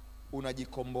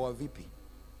unajikomboa vipi?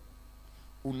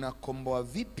 Unakomboa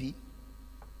vipi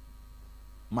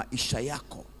maisha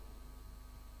yako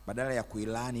badala ya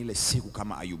kuilani ile siku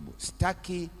kama Ayubu?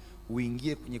 Sitaki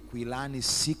uingie kwenye kuilani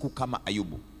siku kama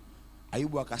Ayubu.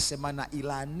 Ayubu akasema, na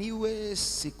ilaniwe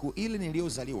siku ile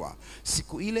niliyozaliwa,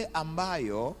 siku ile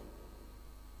ambayo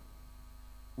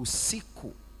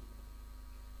usiku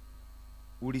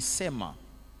ulisema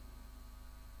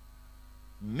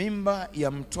mimba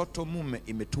ya mtoto mume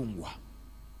imetungwa.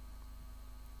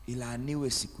 Ilaaniwe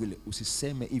siku ile.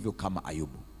 Usiseme hivyo kama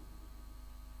Ayubu.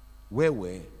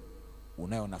 Wewe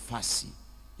unayo nafasi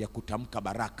ya kutamka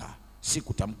baraka, si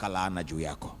kutamka laana juu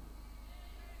yako.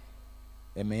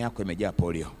 Eme yako imejaa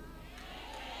polio.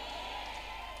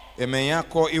 Eme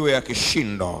yako iwe ya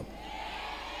kishindo.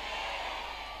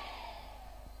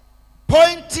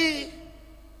 Pointi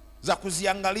za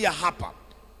kuziangalia hapa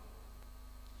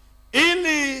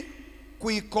ili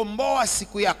kuikomboa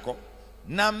siku yako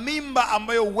na mimba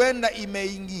ambayo huenda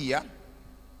imeingia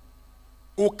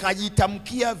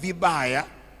ukajitamkia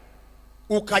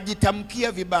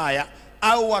vibaya,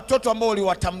 au watoto ambao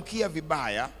uliwatamkia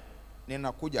vibaya.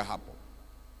 Ninakuja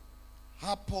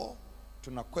hapo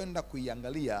tunakwenda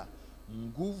kuiangalia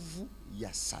nguvu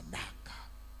ya sadaka.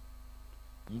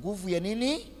 Nguvu ya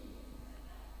nini?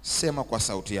 Sema kwa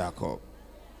sauti yako.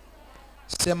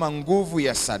 Sema nguvu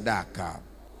ya sadaka.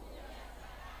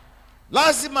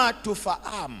 Lazima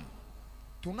tufahamu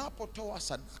tunapotoa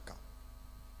sadaka,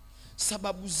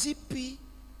 sababu zipi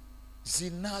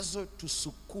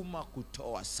zinazotusukuma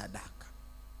kutoa sadaka.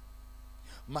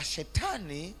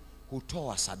 Mashetani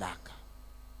hutoa sadaka,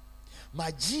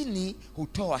 majini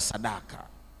hutoa sadaka.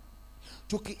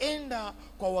 Tukienda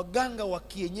kwa waganga wa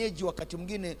kienyeji, wakati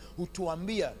mwingine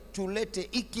hutuambia tulete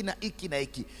hiki na hiki na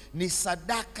hiki, ni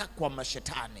sadaka kwa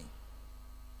mashetani.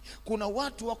 Kuna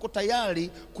watu wako tayari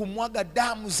kumwaga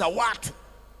damu za watu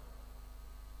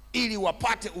ili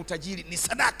wapate utajiri, ni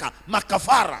sadaka,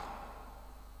 makafara.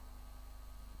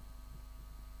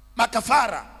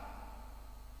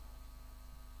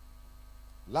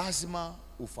 Lazima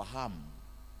ufahamu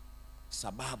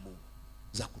sababu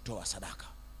za kutoa sadaka.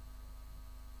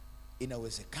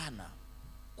 Inawezekana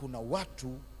kuna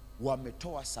watu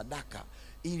wametoa sadaka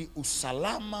ili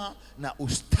usalama na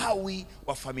ustawi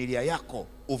wa familia yako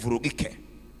uvurugike.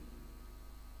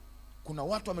 Kuna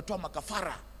watu wametoa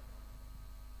makafara,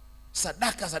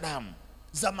 sadaka za damu,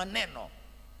 za maneno,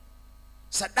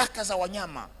 sadaka za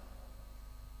wanyama,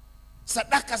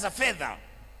 sadaka za fedha.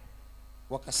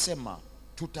 Wakasema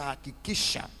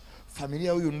tutahakikisha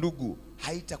familia huyu ndugu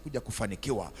haitakuja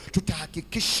kufanikiwa,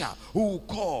 tutahakikisha huu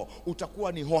ukoo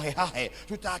utakuwa ni hohehahe,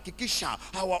 tutahakikisha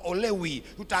hawaolewi,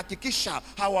 tutahakikisha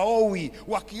hawaowi,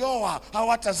 wakioa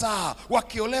hawatazaa,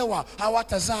 wakiolewa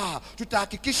hawatazaa,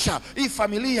 tutahakikisha hii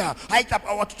familia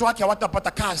watoto wake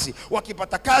hawatapata kazi,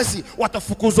 wakipata kazi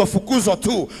watafukuzwa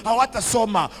tu,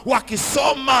 hawatasoma,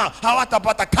 wakisoma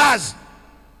hawatapata kazi.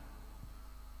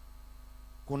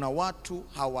 Kuna watu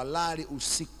hawalali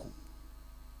usiku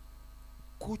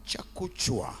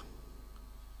kuchwa,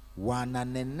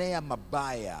 wananenea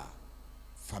mabaya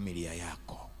familia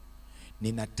yako.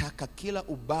 Ninataka kila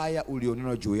ubaya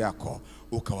ulionenwa juu yako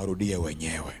ukawarudie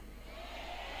wenyewe.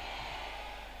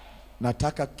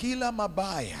 Nataka kila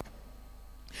mabaya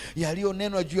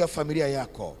yaliyonenwa juu ya familia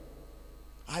yako,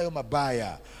 hayo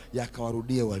mabaya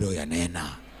yakawarudie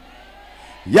walioyanena,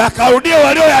 yakawarudie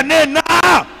walioyanena.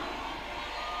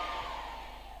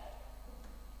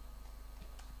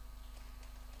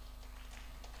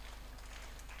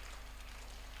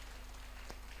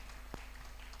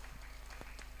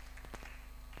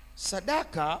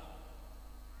 Sadaka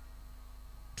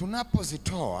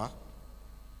tunapozitoa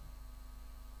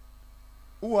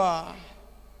huwa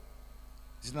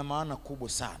zina maana kubwa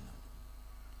sana.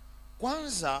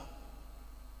 Kwanza,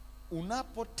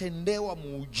 unapotendewa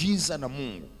muujiza na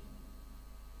Mungu,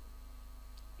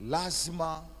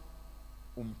 lazima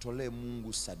umtolee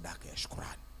Mungu sadaka ya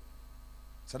shukrani.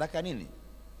 Sadaka nini?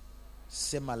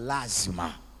 Sema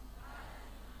lazima.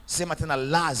 Sema tena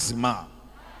lazima.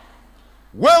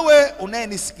 Wewe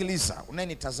unayenisikiliza,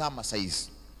 unayenitazama saizi,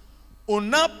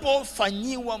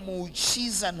 unapofanyiwa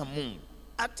muujiza na Mungu,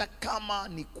 hata kama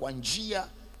ni kwa njia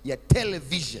ya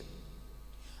television,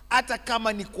 hata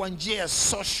kama ni kwa njia ya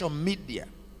social media,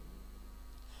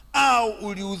 au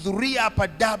ulihudhuria hapa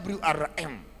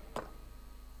WRM,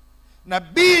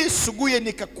 Nabii Suguye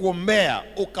nikakuombea,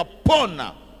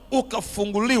 ukapona,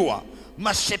 ukafunguliwa,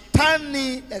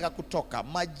 mashetani yakakutoka,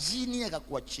 majini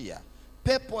yakakuachia,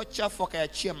 pepo wachafu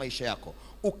wakayachia maisha yako,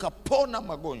 ukapona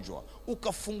magonjwa,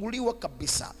 ukafunguliwa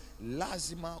kabisa,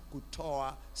 lazima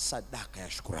kutoa sadaka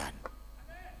ya shukrani.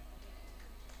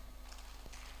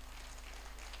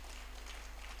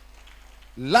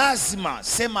 Lazima.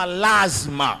 Sema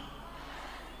lazima.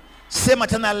 Sema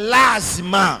tena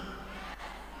lazima.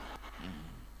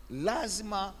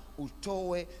 Lazima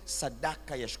utoe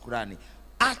sadaka ya shukrani.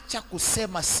 Acha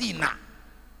kusema sina.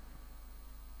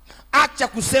 Acha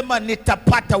kusema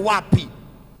nitapata wapi.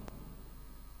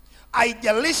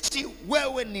 Haijalishi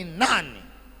wewe ni nani,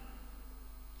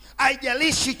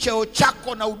 haijalishi cheo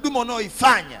chako na huduma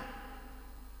unaoifanya.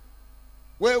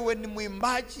 Wewe ni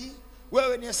mwimbaji,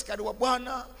 wewe ni askari wa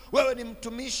Bwana, wewe ni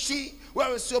mtumishi,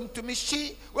 wewe sio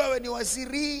mtumishi, wewe ni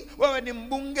waziri, wewe ni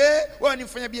mbunge, wewe ni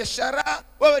mfanyabiashara,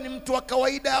 wewe ni mtu wa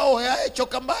kawaida au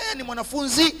choka mbaya, ni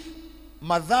mwanafunzi,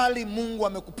 madhali Mungu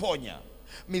amekuponya,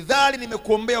 midhali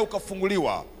nimekuombea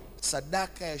ukafunguliwa,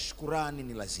 sadaka ya shukrani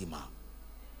ni lazima.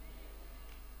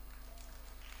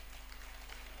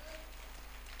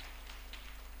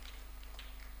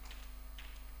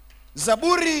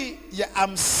 Zaburi ya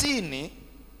 50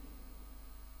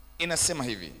 inasema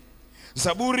hivi.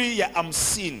 Zaburi ya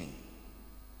 50,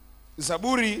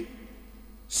 Zaburi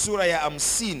sura ya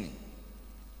 50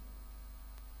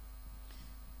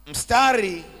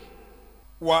 mstari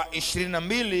wa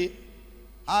 22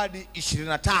 hadi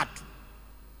 23.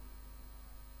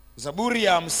 Zaburi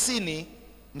ya 50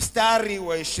 mstari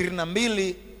wa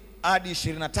 22 hadi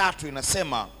 23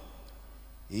 inasema,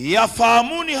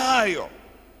 yafahamuni hayo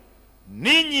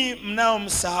ninyi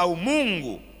mnaomsahau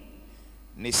Mungu,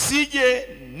 nisije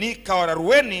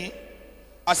nikawararueni,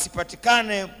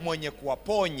 asipatikane mwenye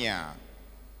kuwaponya.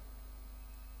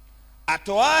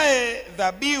 Atoae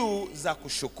dhabihu za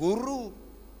kushukuru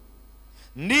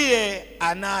ndiye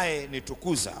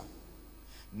anayenitukuza,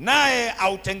 naye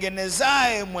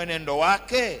autengenezaye mwenendo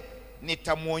wake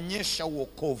nitamwonyesha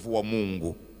wokovu wa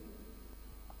Mungu.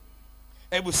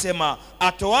 Hebu sema,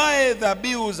 atoae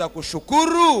dhabihu za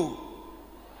kushukuru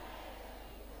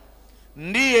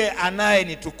ndiye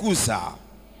anayenitukuza,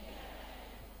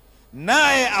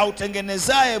 naye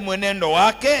autengenezaye mwenendo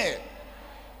wake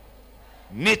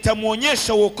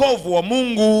nitamwonyesha wokovu wa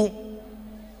Mungu.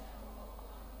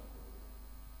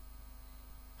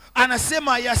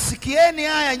 Anasema, yasikieni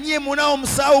haya nyie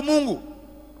mnaomsahau Mungu,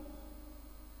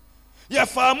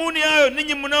 yafahamuni hayo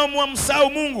ninyi mnaomsahau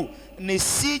Mungu,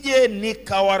 nisije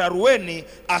nikawararueni,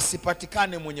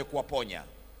 asipatikane mwenye kuwaponya.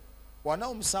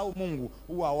 Wanaomsahau Mungu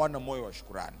huwa hawana moyo wa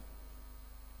shukrani.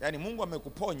 Yaani Mungu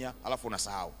amekuponya alafu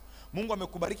unasahau. Mungu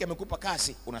amekubariki, amekupa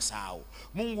kazi, unasahau.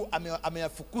 Mungu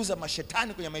ameyafukuza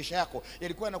mashetani kwenye maisha yako,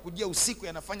 yalikuwa yanakujia usiku,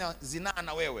 yanafanya zinaa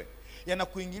na wewe,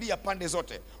 yanakuingilia pande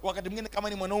zote. Wakati mwingine kama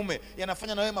ni mwanaume,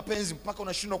 yanafanya na wewe mapenzi mpaka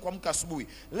unashindwa kuamka asubuhi.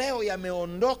 Leo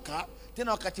yameondoka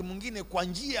tena, wakati mwingine kwa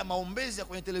njia ya maombezi ya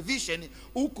kwenye television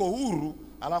uko huru,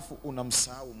 alafu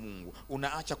unamsahau Mungu,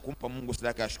 unaacha kumpa Mungu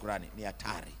sadaka ya shukrani. Ni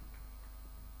hatari.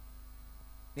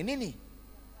 Ni nini?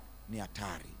 Ni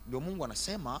hatari. Ndio Mungu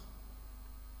anasema,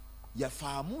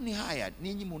 yafahamuni haya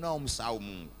ninyi mnaomsahau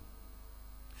Mungu,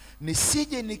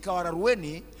 nisije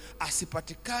nikawararueni,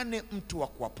 asipatikane mtu wa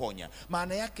kuwaponya.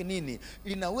 Maana yake nini?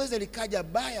 Linaweza likaja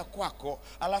baya kwako,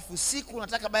 alafu siku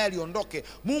unataka baya liondoke,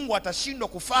 Mungu atashindwa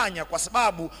kufanya kwa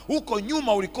sababu huko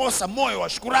nyuma ulikosa moyo wa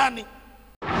shukrani.